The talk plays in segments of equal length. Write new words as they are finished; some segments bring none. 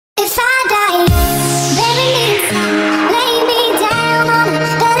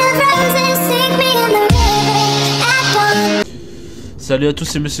Salut à tous,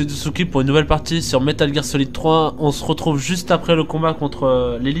 c'est Monsieur Dsuki pour une nouvelle partie sur Metal Gear Solid 3. On se retrouve juste après le combat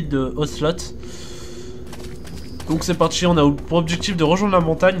contre l'élite de Ocelot. Donc c'est parti, on a pour objectif de rejoindre la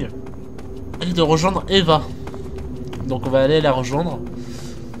montagne et de rejoindre Eva. Donc on va aller la rejoindre.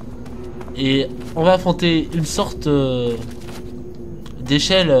 Et on va affronter une sorte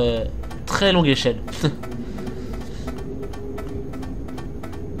d'échelle, très longue échelle.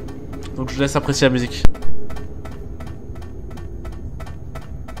 Donc je vous laisse apprécier la musique.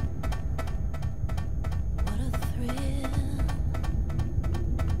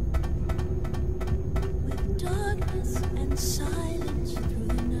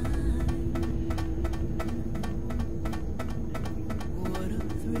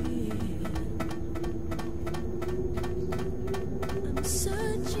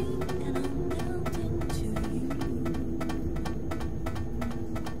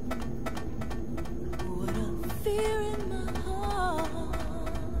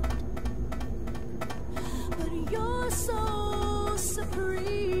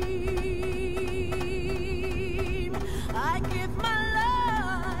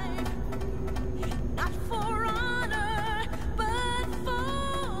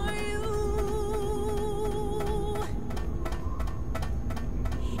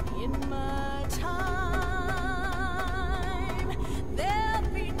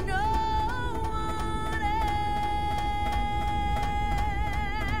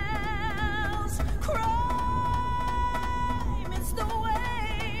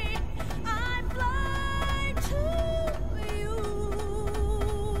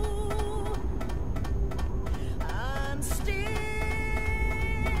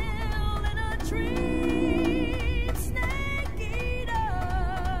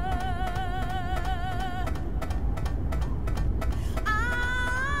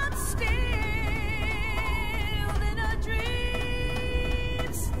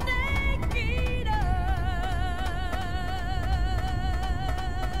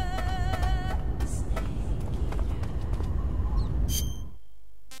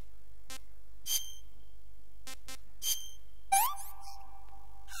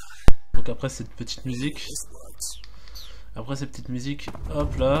 Donc après cette petite musique,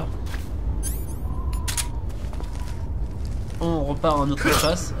 hop là, on repart à notre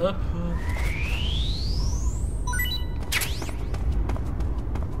chasse, hop.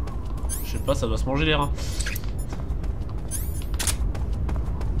 Je sais pas, ça doit se manger les reins.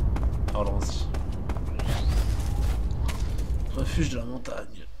 Alors allons-y. Refuge de la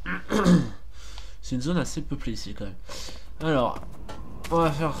montagne. C'est une zone assez peuplée ici quand même. Alors, on va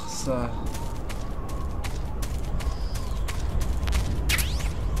faire ça.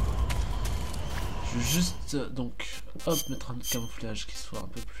 Je vais juste donc hop mettre un camouflage qui soit un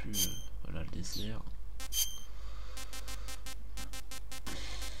peu plus voilà, le désert.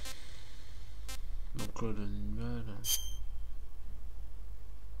 Donc l'animal.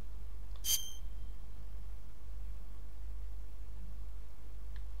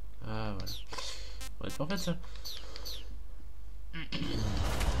 Ah voilà. Ça va être parfait ça.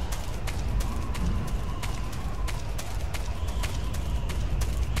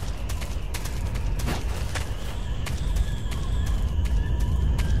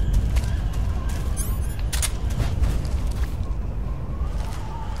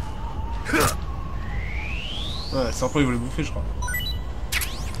 Ouais, c'est un peu il voulait bouffer, je crois.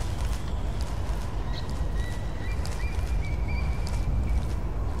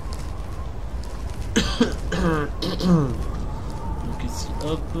 Donc ici,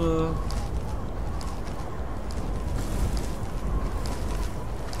 hop.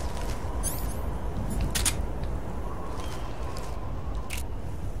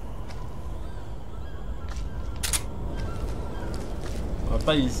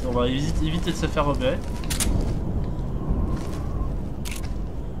 On va éviter de se faire repérer.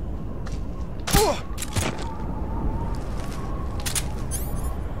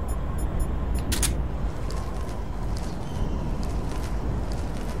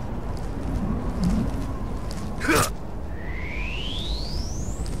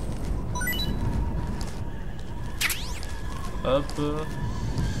 Hop,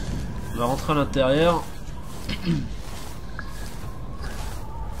 on va rentrer à l'intérieur.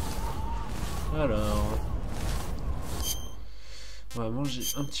 Alors, on va manger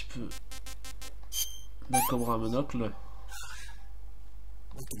un petit peu de cobra à monocle.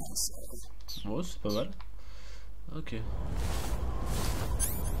 Bon, c'est pas mal. Ok.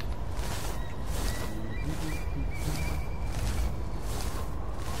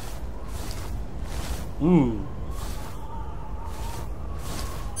 Ouh.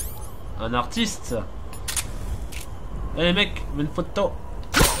 Un artiste. Allez mec, mets une photo.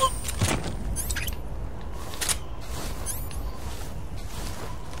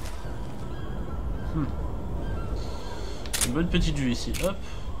 Une bonne petite vue ici, hop.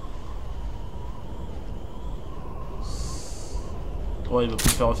 Ouais, il va plus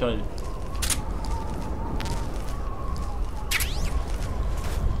me faire refaire les vues.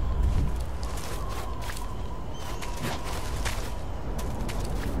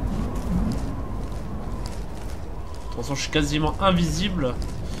 De toute façon, je suis quasiment invisible.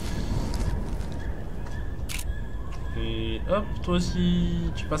 Et hop, toi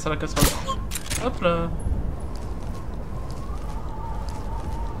aussi, tu passes à la casserole. Hop là.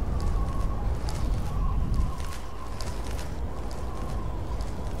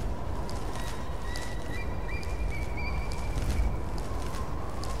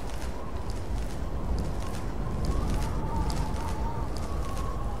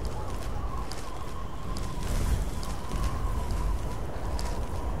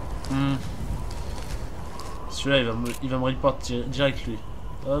 Celui-là, il va me report direct lui.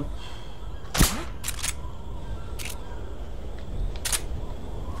 Hop.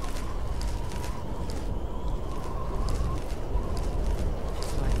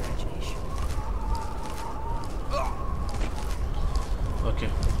 Ok.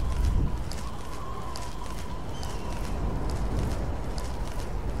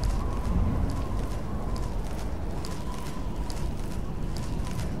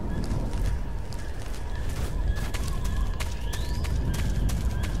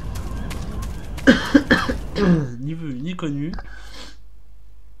 Ni vu, ni connu.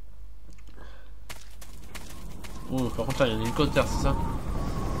 Oh, par contre là, il y a un hélicoptère, c'est ça?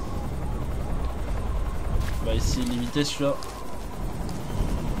 On va essayer de limiter celui-là.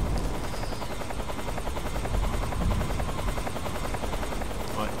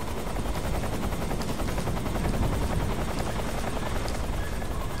 Ouais.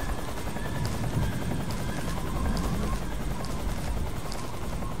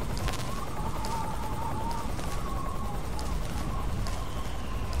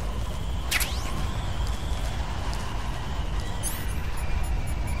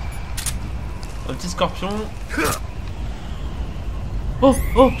 Un petit scorpion. Oh,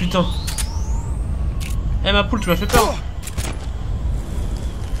 oh putain. Eh ma poule, tu m'as fait peur.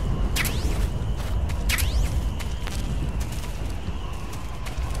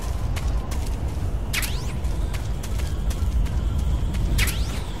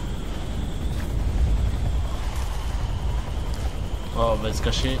 Oh, on va se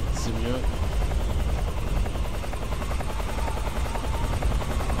cacher, c'est mieux.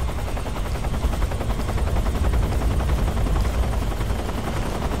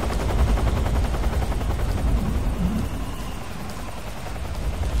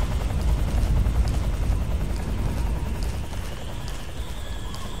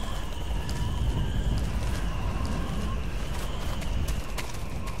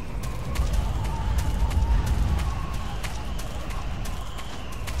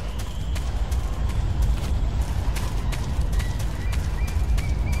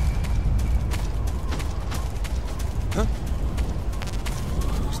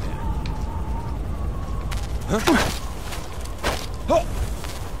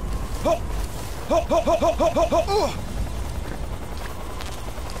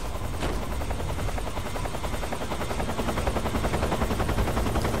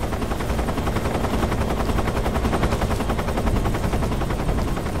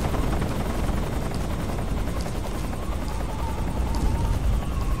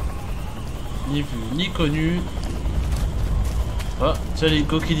 Ni vu, ni connu. Oh, tu as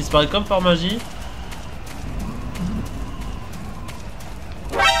l'hélico qui disparaît comme par magie.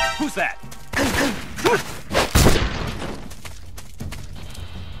 Who's that?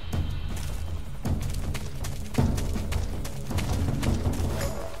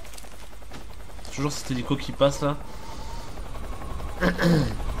 Toujours cet hélico qui passe là.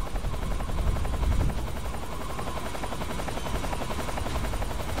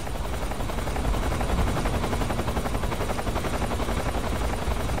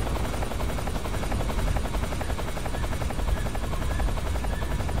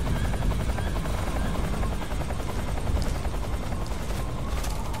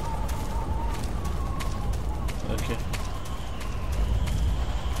 Ok.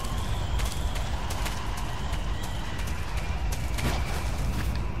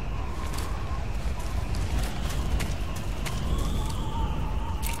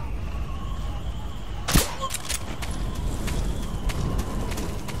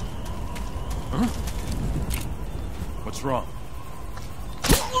 What's wrong?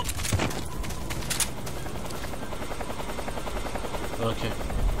 Ok.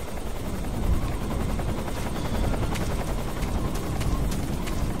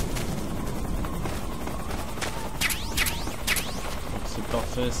 C'est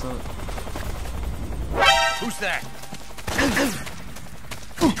parfait ça. Who's that?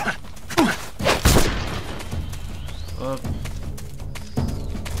 Hop.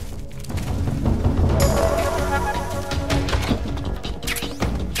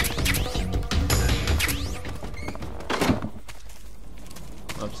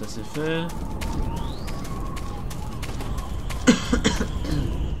 Hop, ça c'est fait.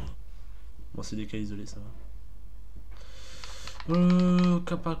 Bon, c'est des cas isolés, ça va.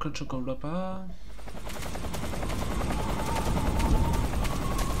 Kappa, concho, comme pas.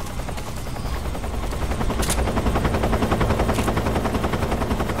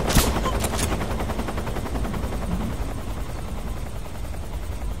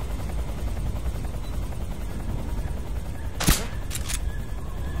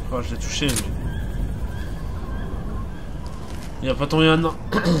 Oh, je l'ai touché, mais... Il a pas tombé maintenant.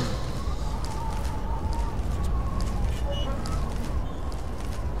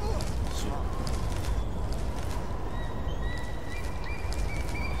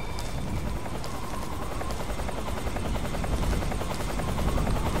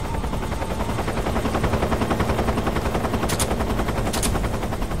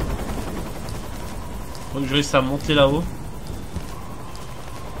 Faut que je réussisse à monter là-haut.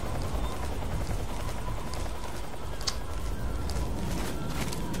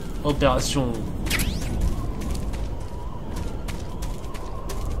 Opération.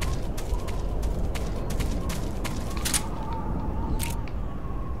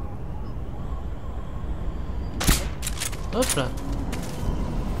 Hop là.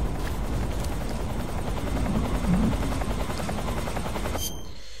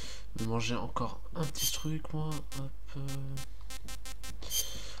 Je vais manger encore un petit truc moi. Hop.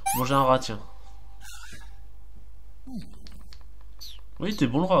 Manger un rat tiens. Oui, t'es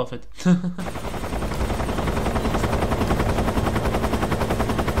bon le rat en fait.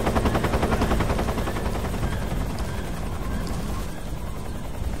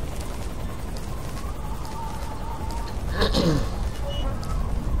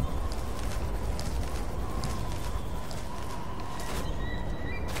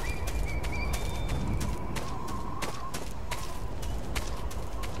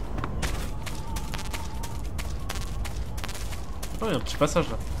 Oh, il y a un petit passage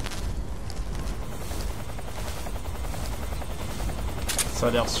là. Ça a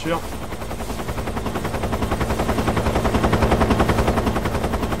l'air sûr.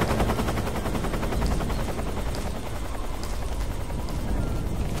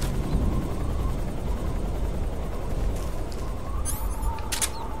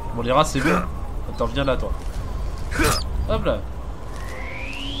 Bon, les rats, c'est bon. Attends, viens là, toi. Hop là.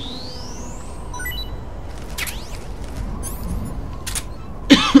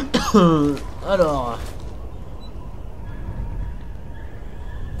 Alors.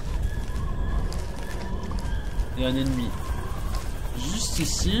 Il y a un ennemi. Juste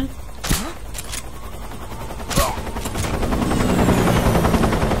ici.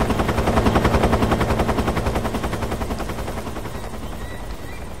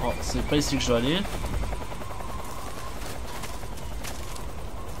 Oh, c'est pas ici que je dois aller.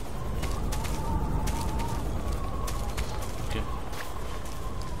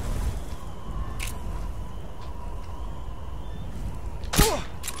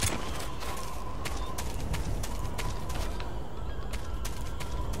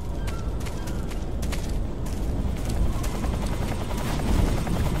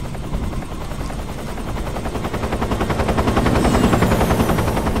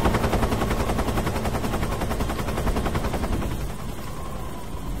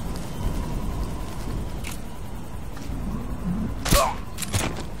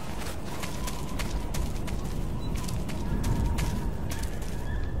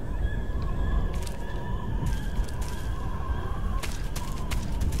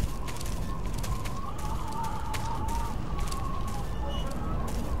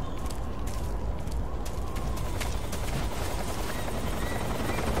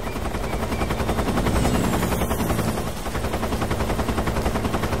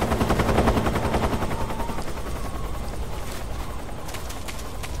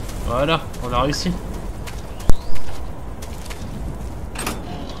 Voilà, on a réussi.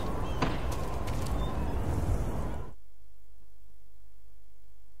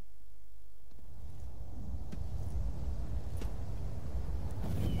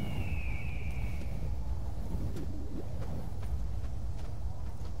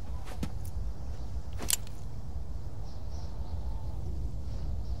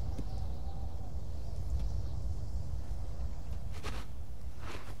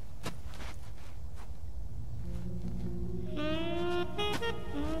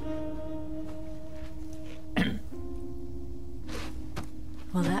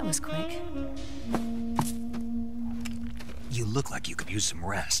 you could use some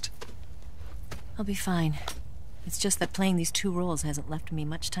rest. I'll be fine. It's just that playing these 2 roles hasn't left me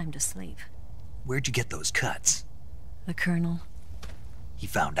much time to sleep. Where'd you get those cuts? The Colonel. He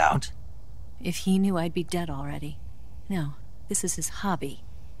found out? If he knew, I'd be dead already. No, this is his hobby.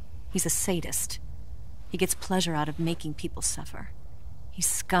 He's a sadist. He gets pleasure out of making people suffer. He's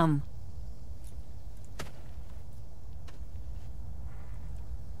scum.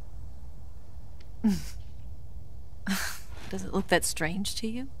 Does it look that strange to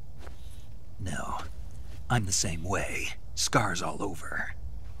you? No. I'm the same way. Scars all over.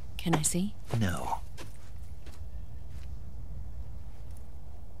 Can I see? No.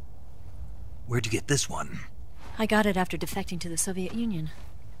 Where'd you get this one? I got it after defecting to the Soviet Union.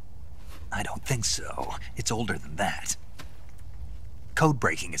 I don't think so. It's older than that. Code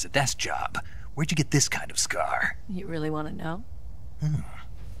breaking is a desk job. Where'd you get this kind of scar? You really want to know?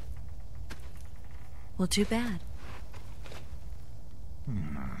 Well, too bad.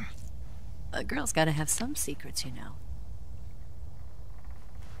 A girl's gotta have some secrets, you know.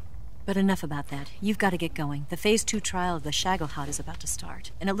 But enough about that. You've got to get going. The Phase 2 trial of the Shagohod is about to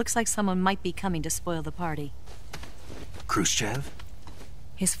start, and it looks like someone might be coming to spoil the party. Khrushchev?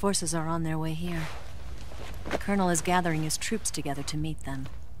 His forces are on their way here. The Colonel is gathering his troops together to meet them.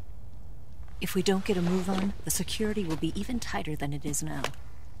 If we don't get a move on, the security will be even tighter than it is now.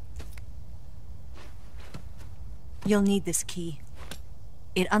 You'll need this key.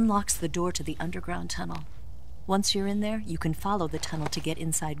 It unlocks the door to the underground tunnel. Once you're in there, you can follow the tunnel to get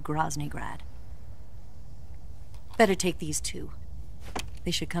inside Groznygrad. Better take these 2.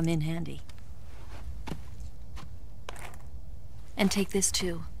 They should come in handy. And take this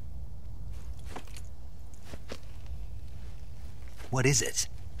too. What is it?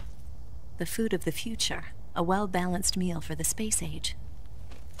 The food of the future. A well-balanced meal for the space age.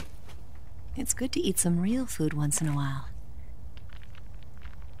 It's good to eat some real food once in a while.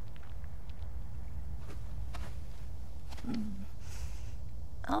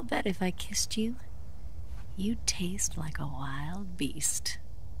 I'll bet if I kissed you, you'd taste like a wild beast.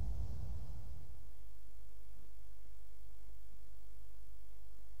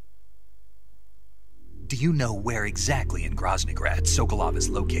 Do you know where exactly in Groznygrad Sokolov is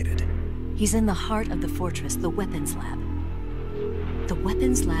located? He's in the heart of the fortress, the weapons lab. The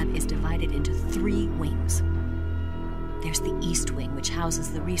weapons lab is divided into 3 wings. There's the East Wing, which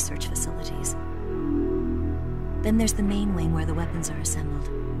houses the research facilities. Then there's the main wing where the weapons are assembled.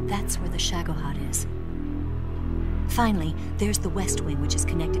 That's where the Shagohod is. Finally, there's the West Wing, which is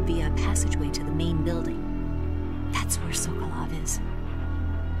connected via a passageway to the main building. That's where Sokolov is.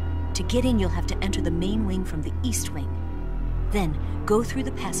 To get in, you'll have to enter the main wing from the East Wing. Then, go through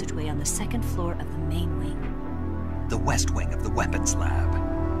the passageway on the 2nd floor of the main wing. The West Wing of the weapons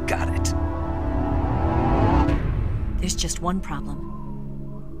lab. Got it. There's just one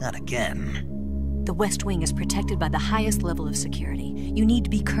problem. Not again. The West Wing is protected by the highest level of security. You need to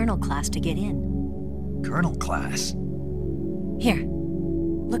be Colonel class to get in. Colonel class? Here,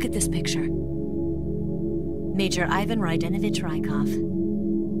 look at this picture. Major Ivan Rydenovich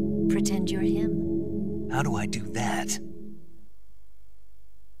Rykov. Pretend you're him. How do I do that?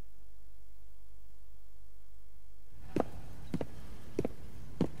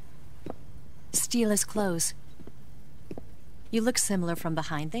 Steal his clothes. You look similar from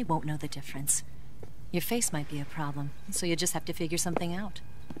behind. They won't know the difference. Your face might be a problem, so you just have to figure something out.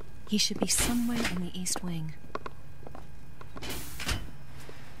 He should be somewhere in the East Wing.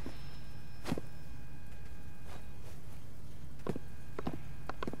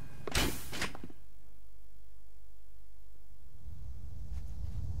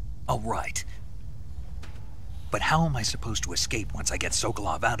 All right. But how am I supposed to escape once I get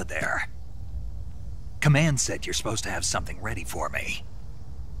Sokolov out of there? Command said you're supposed to have something ready for me.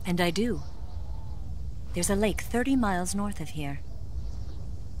 And I do. There's a lake 30 miles north of here.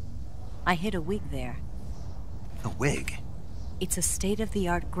 I hid a wig there. A wig? It's a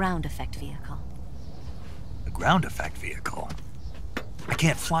state-of-the-art ground effect vehicle. A ground effect vehicle? I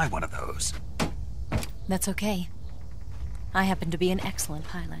can't fly one of those. That's okay. I happen to be an excellent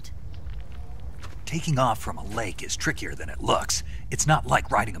pilot. Taking off from a lake is trickier than it looks. It's not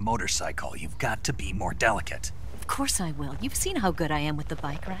like riding a motorcycle. You've got to be more delicate. Of course I will. You've seen how good I am with the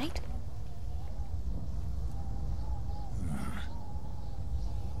bike, right?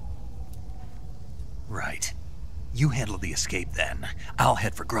 Right. You handle the escape then. I'll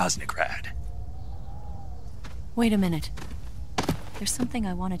head for Groznygrad. Wait a minute. There's something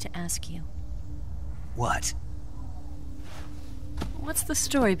I wanted to ask you. What? What's the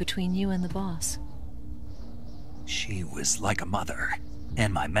story between you and the boss? She was like a mother,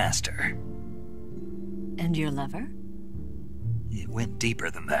 and my master. And your lover? It went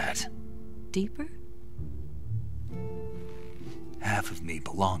deeper than that. Deeper? Half of me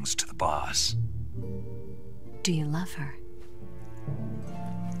belongs to the boss. Do you love her?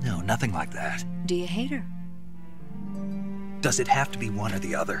 No, nothing like that. Do you hate her? Does it have to be one or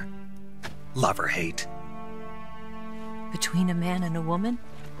the other? Love or hate? Between a man and a woman?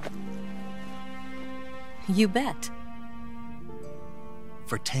 You bet.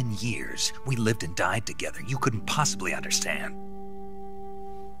 For 10 years, we lived and died together. You couldn't possibly understand.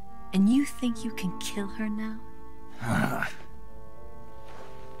 And you think you can kill her now?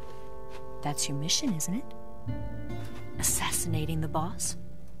 That's your mission, isn't it? Assassinating the boss?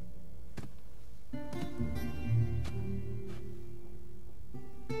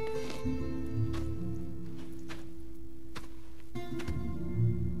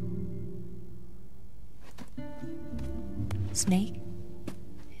 Snake?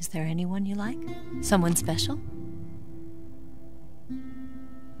 Is there anyone you like? Someone special?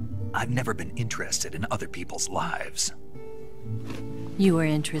 I've never been interested in other people's lives. You were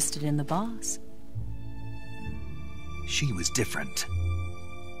interested in the boss. She was different.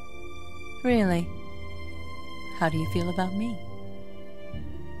 Really? How do you feel about me?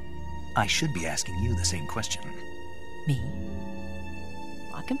 I should be asking you the same question. Me?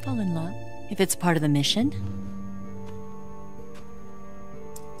 I can fall in love if it's part of the mission.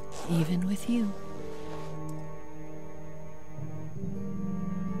 Even with you.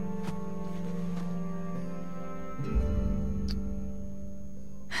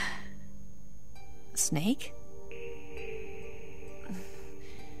 Snake?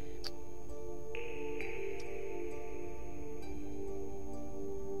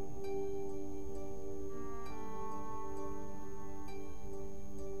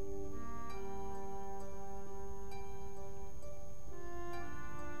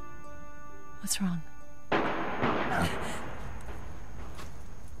 What's wrong?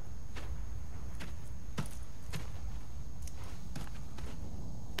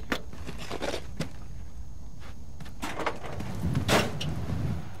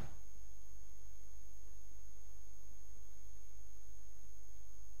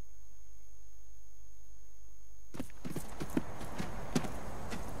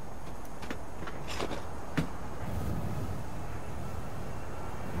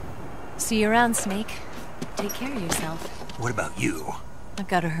 See you around, Snake. Take care of yourself. What about you? I've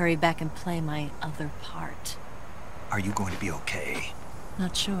got to hurry back and play my other part. Are you going to be okay?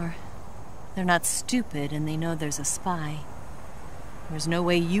 Not sure. They're not stupid, and they know there's a spy. There's no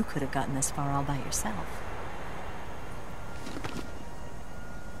way you could have gotten this far all by yourself.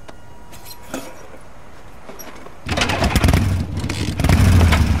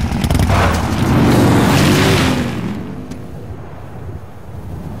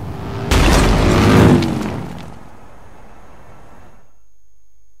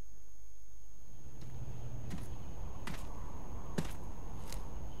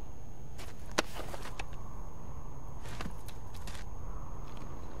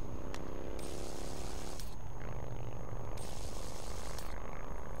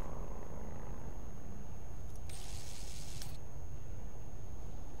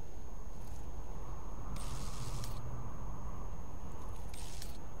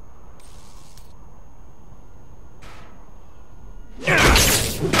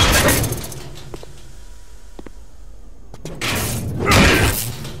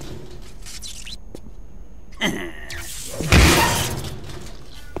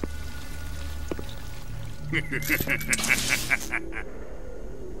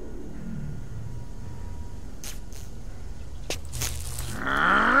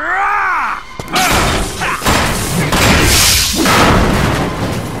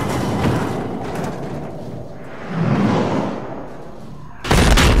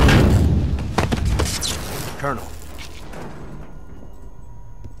 Colonel.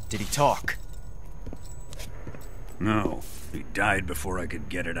 Did he talk? No. He died before I could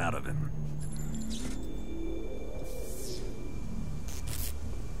get it out of him.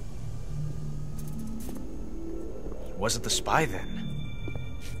 He wasn't the spy then.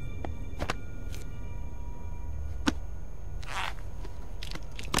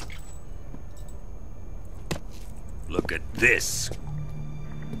 Look at this.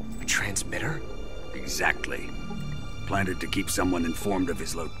 A transmitter? Exactly. Planted to keep someone informed of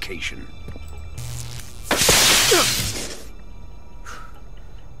his location.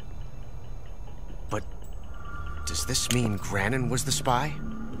 But does this mean Granin was the spy?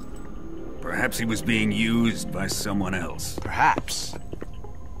 Perhaps he was being used by someone else. Perhaps.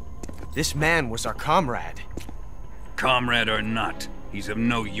 This man was our comrade. Comrade or not, he's of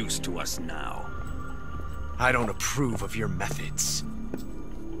no use to us now. I don't approve of your methods.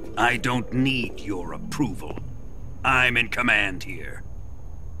 I don't need your approval. I'm in command here.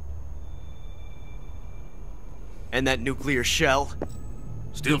 And that nuclear shell?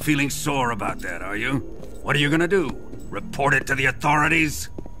 Still feeling sore about that, are you? What are you gonna do? Report it to the authorities?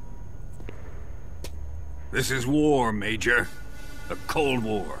 This is war, Major. A Cold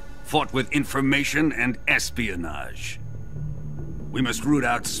War, fought with information and espionage. We must root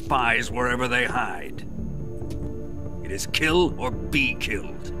out spies wherever they hide. It is kill or be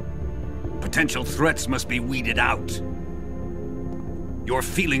killed. Potential threats must be weeded out. Your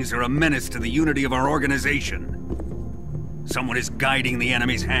feelings are a menace to the unity of our organization. Someone is guiding the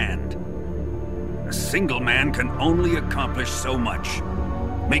enemy's hand. A single man can only accomplish so much.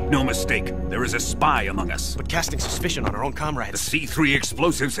 Make no mistake, there is a spy among us. But casting suspicion on our own The comrades. C3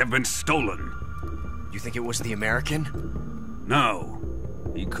 explosives have been stolen. You think it was the American? No,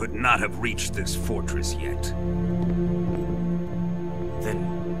 he could not have reached this fortress yet.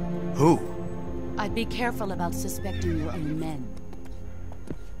 Then who? I'd be careful about suspecting your own men.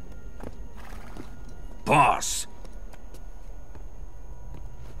 Boss!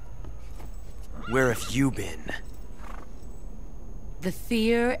 Where have you been? The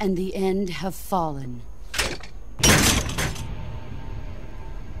fear and the end have fallen.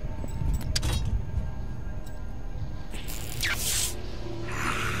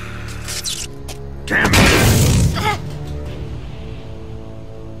 Damn it!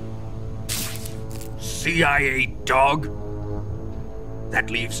 CIA dog? That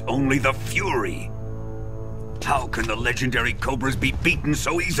leaves only the Fury. How can the legendary Cobras be beaten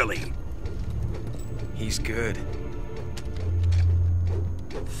so easily? He's good.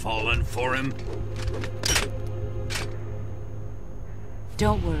 Fallen for him?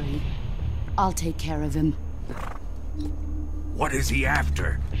 Don't worry. I'll take care of him. What is he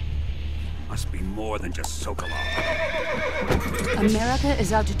after? Must be more than just Sokolov. America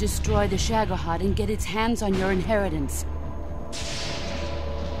is out to destroy the Shagohod and get its hands on your inheritance.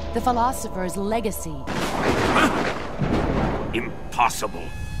 The philosopher's legacy. Impossible.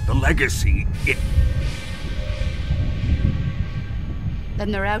 The legacy,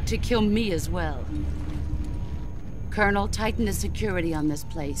 Then they're out to kill me as well. Colonel, tighten the security on this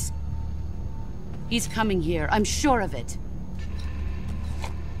place. He's coming here, I'm sure of it.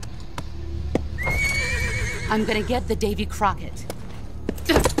 I'm gonna get the Davy Crockett.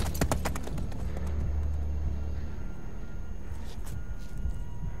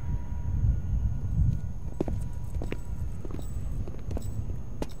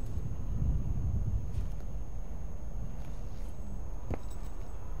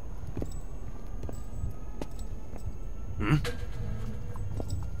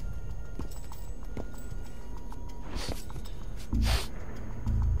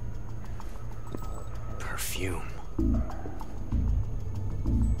 Perfume.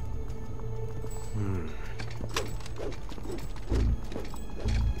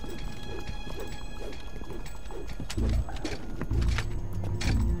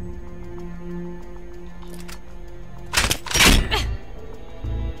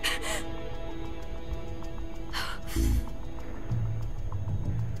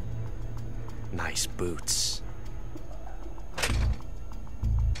 Nice boots.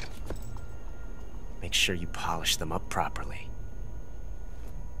 Make sure you polish them up properly.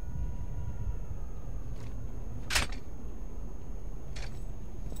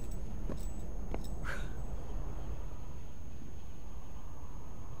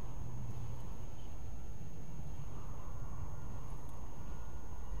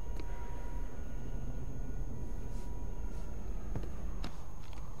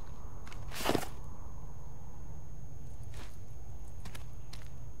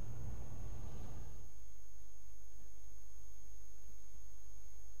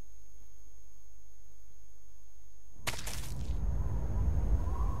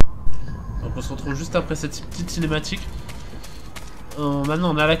 Donc on se retrouve juste après cette petite cinématique.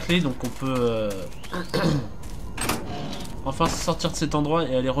 Maintenant on a la clé, donc on peut enfin sortir de cet endroit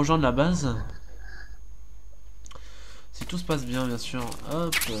et aller rejoindre la base. Si tout se passe bien, bien sûr.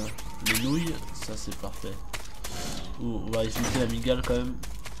 Hop, les nouilles, ça c'est parfait. On va éviter la migale quand même.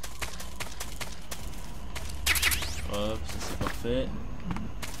 Hop, ça c'est parfait.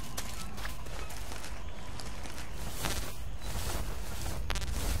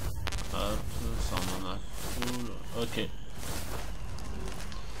 Hop, ça on en a full. Ok.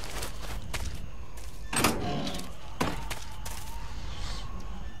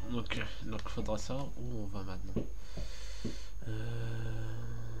 Ok, donc faudra savoir où on va maintenant.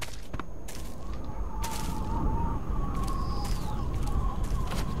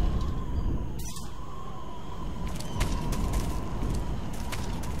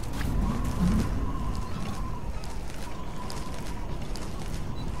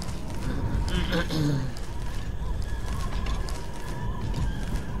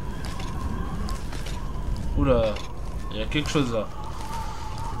 quelque chose là.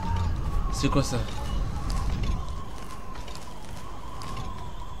 C'est quoi ça?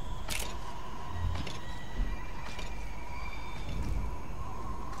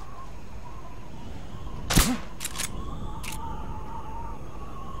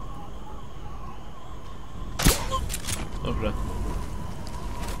 Hop là.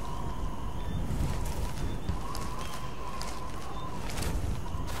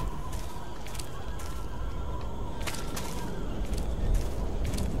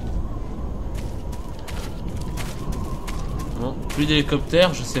 Bon, plus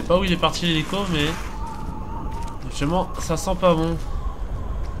d'hélicoptère, je sais pas où il est parti l'hélico, mais actuellement ça sent pas bon.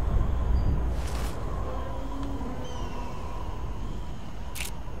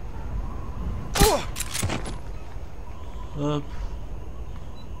 Hop.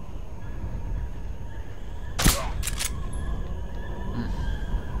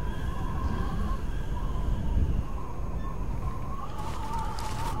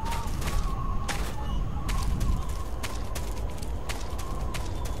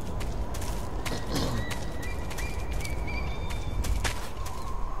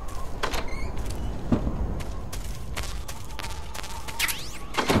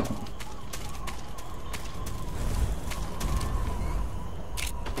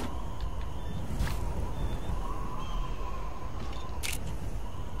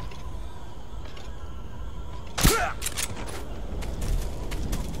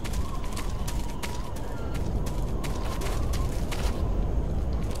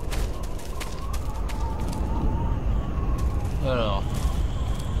 Alors.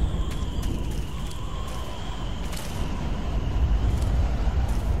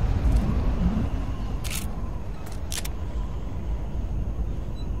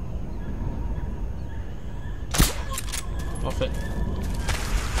 Parfait.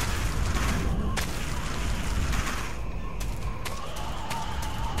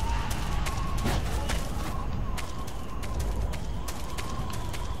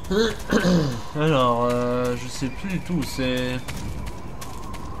 Alors, je sais plus du tout, c'est...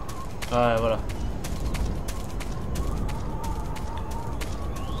 Ah, voilà.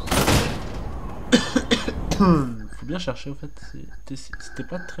 Faut bien chercher, au fait, c'était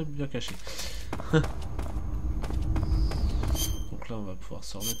pas très bien caché. Donc là, on va pouvoir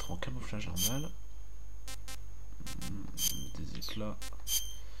se remettre en camouflage normal. Des éclats.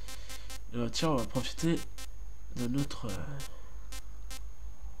 Et tiens, on va profiter de notre...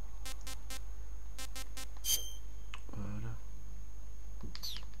 Voilà.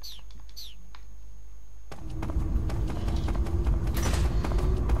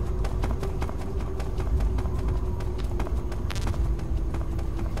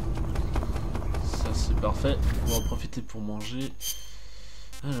 Ça c'est parfait. On va en profiter pour manger.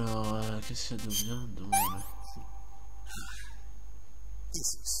 Alors, qu'est-ce qu'il y a de bien dans...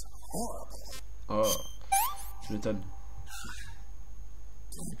 Oh, je m'étonne.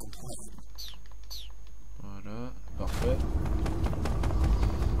 Voilà, parfait.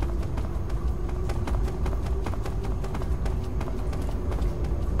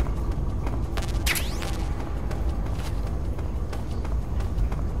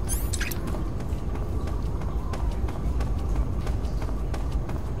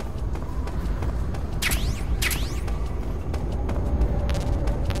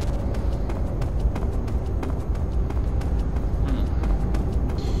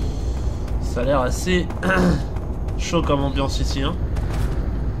 Ça a l'air assez chaud comme ambiance ici, hein.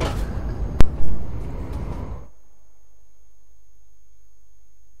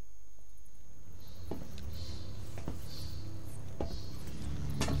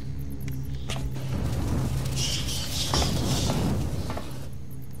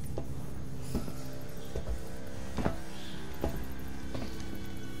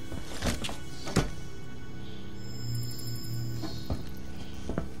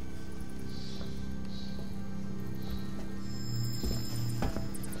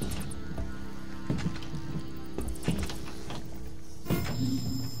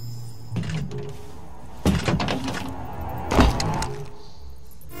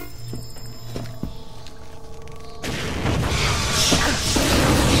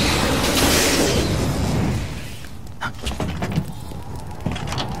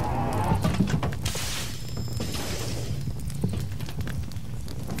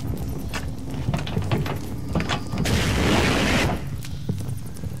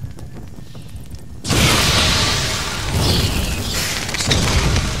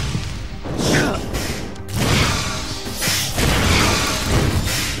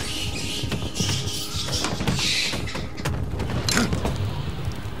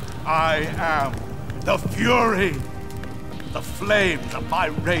 I am the Fury. The flames of my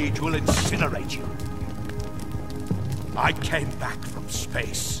rage will incinerate you. I came back from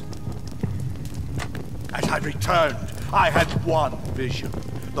space. As I returned, I had one vision.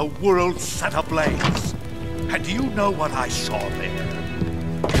 The world set ablaze. And do you know what I saw there?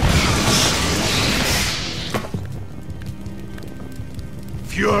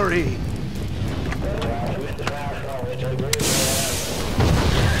 Fury.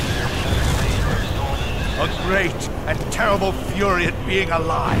 A great and terrible fury at being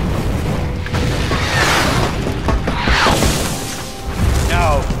alive.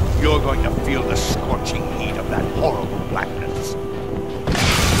 Now, you're going to feel the scorching heat of that horrible blackness.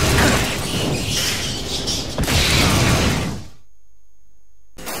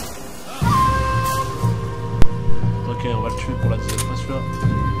 Ok, on va le tuer pour la deuxième fois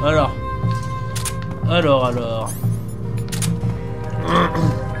celui-là. Alors.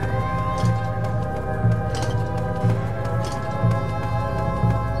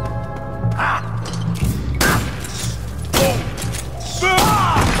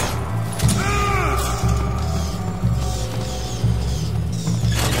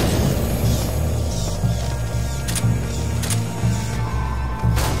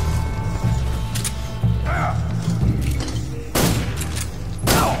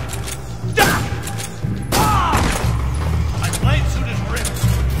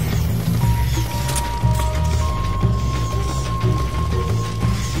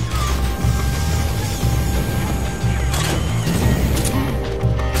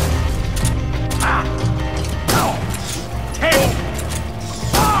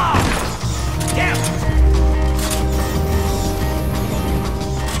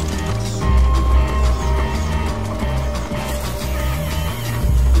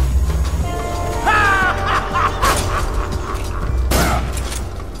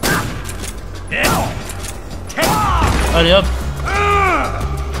 Allez hop.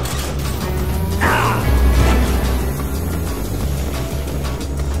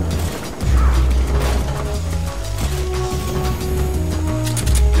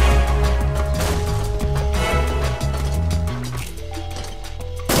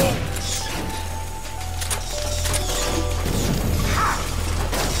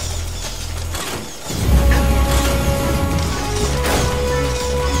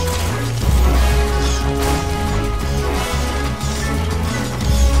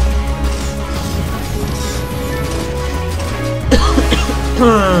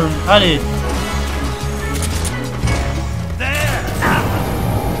 Allez.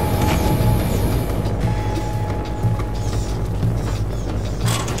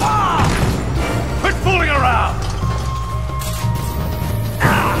 Quit fooling around.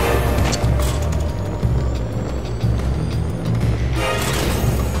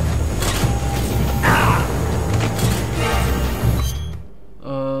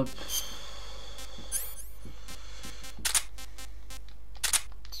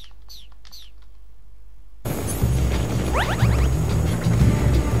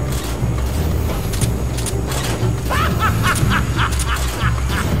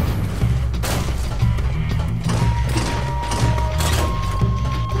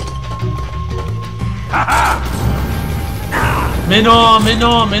 Mais non, mais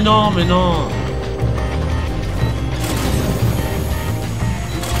non, mais non, mais non.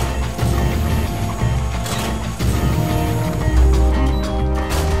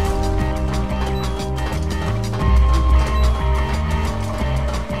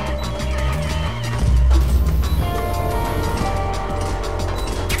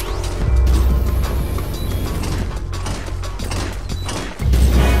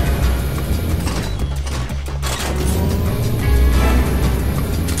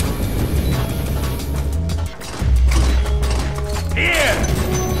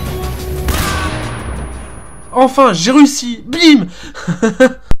 Enfin, j'ai réussi. Bim.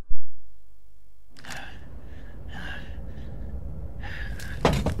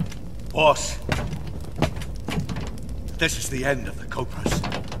 Boss, this is the end of the Cobras.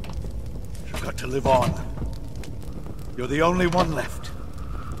 You've got to live on. You're the only one left.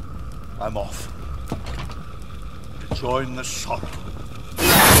 I'm off. To join the sorrow.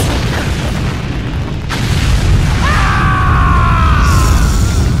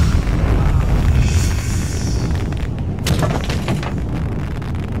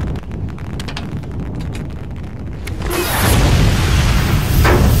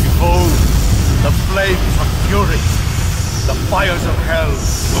 Flames of fury, the fires of hell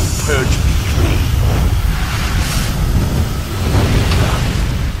will purge me clean.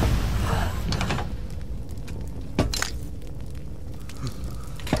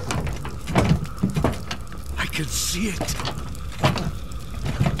 I can see Shit.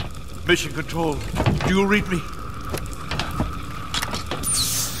 Mission Control, do you read me?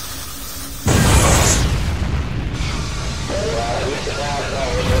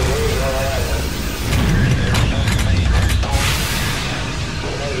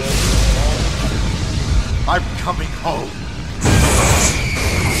 I'm coming home.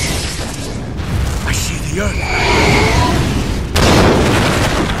 I see the Earth.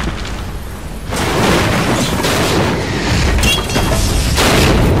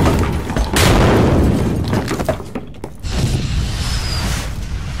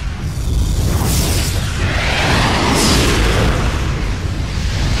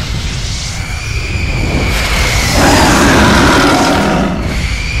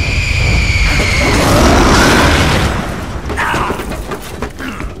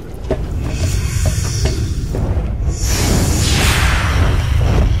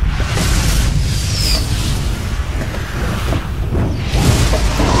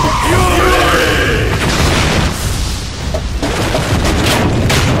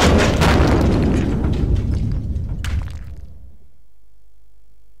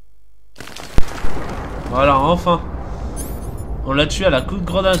 Voilà, enfin. On l'a tué à la coup de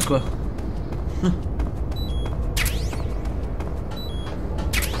grenade, quoi.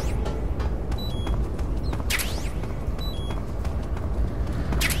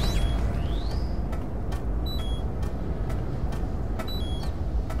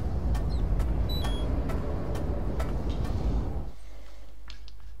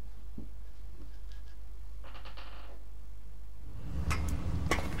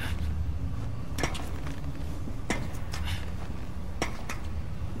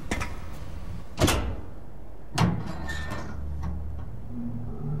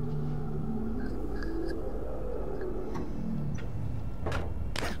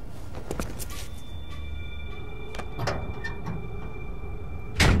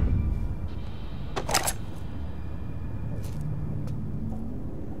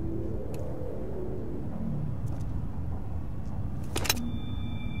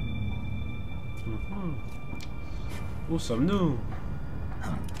 Où sommes-nous?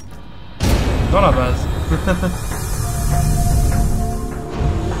 Dans la base.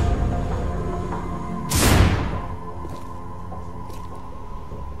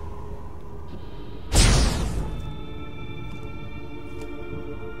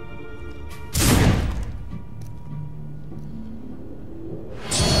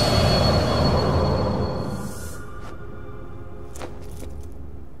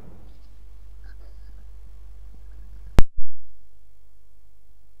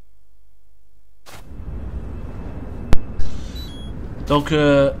 Donc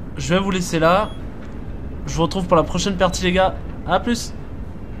je vais vous laisser là. Je vous retrouve pour la prochaine partie les gars. A plus.